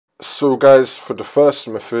So guys, for the first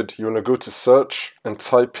method, you want to go to search and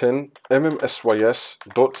type in mmsys.cpo.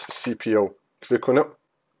 Click on it.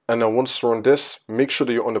 And then once you're on this, make sure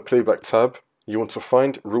that you're on the playback tab. You want to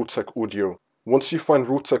find Realtek Audio. Once you find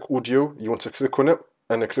Realtek Audio, you want to click on it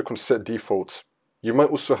and then click on Set Default. You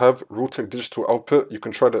might also have Realtek Digital Output. You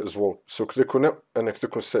can try that as well. So click on it and then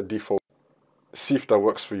click on Set Default. See if that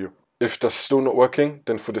works for you. If that's still not working,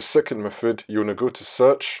 then for the second method, you want to go to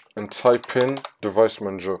search and type in Device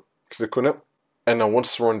Manager. Click on it. And then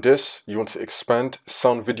once you're on this, you want to expand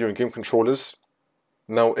Sound, Video and Game Controllers.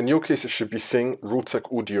 Now, in your case, it should be saying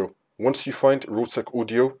Realtek Audio. Once you find Realtek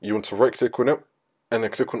Audio, you want to right click on it and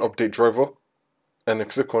then click on Update Driver and then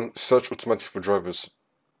click on Search Automatically for Drivers.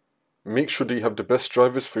 Make sure that you have the best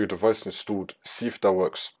drivers for your device installed. See if that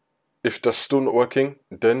works. If that's still not working,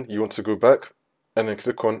 then you want to go back and then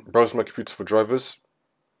click on Browse My Computer for Drivers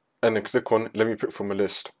and then click on Let me pick from a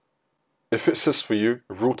list. If it says for you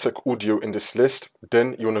Realtek Audio in this list,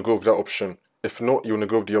 then you want to go with that option. If not, you want to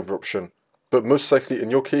go with the other option. But most likely in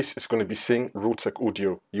your case, it's going to be saying Realtek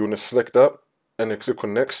Audio. You want to select that and then click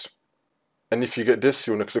on Next. And if you get this,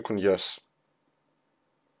 you want to click on Yes.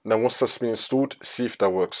 Now once that's been installed, see if that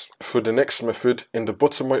works. For the next method, in the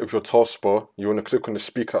bottom right of your taskbar, you want to click on the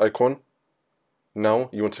speaker icon. Now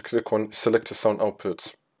you want to click on Select a Sound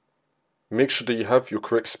Output. Make sure that you have your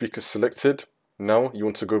correct speaker selected. Now you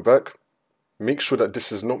want to go back. Make sure that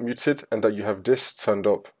this is not muted and that you have this turned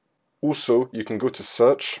up. Also, you can go to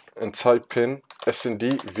search and type in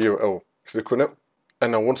S&D VOL. Click on it.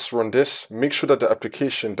 And now once you're on this, make sure that the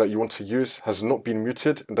application that you want to use has not been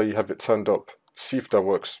muted and that you have it turned up. See if that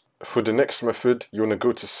works. For the next method, you want to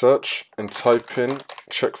go to search and type in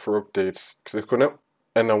Check for Updates. Click on it.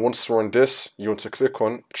 And now once you're on this, you want to click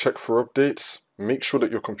on Check for Updates. Make sure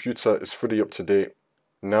that your computer is fully up to date.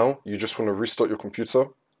 Now, you just want to restart your computer.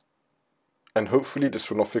 And hopefully this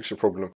will not fix your problem.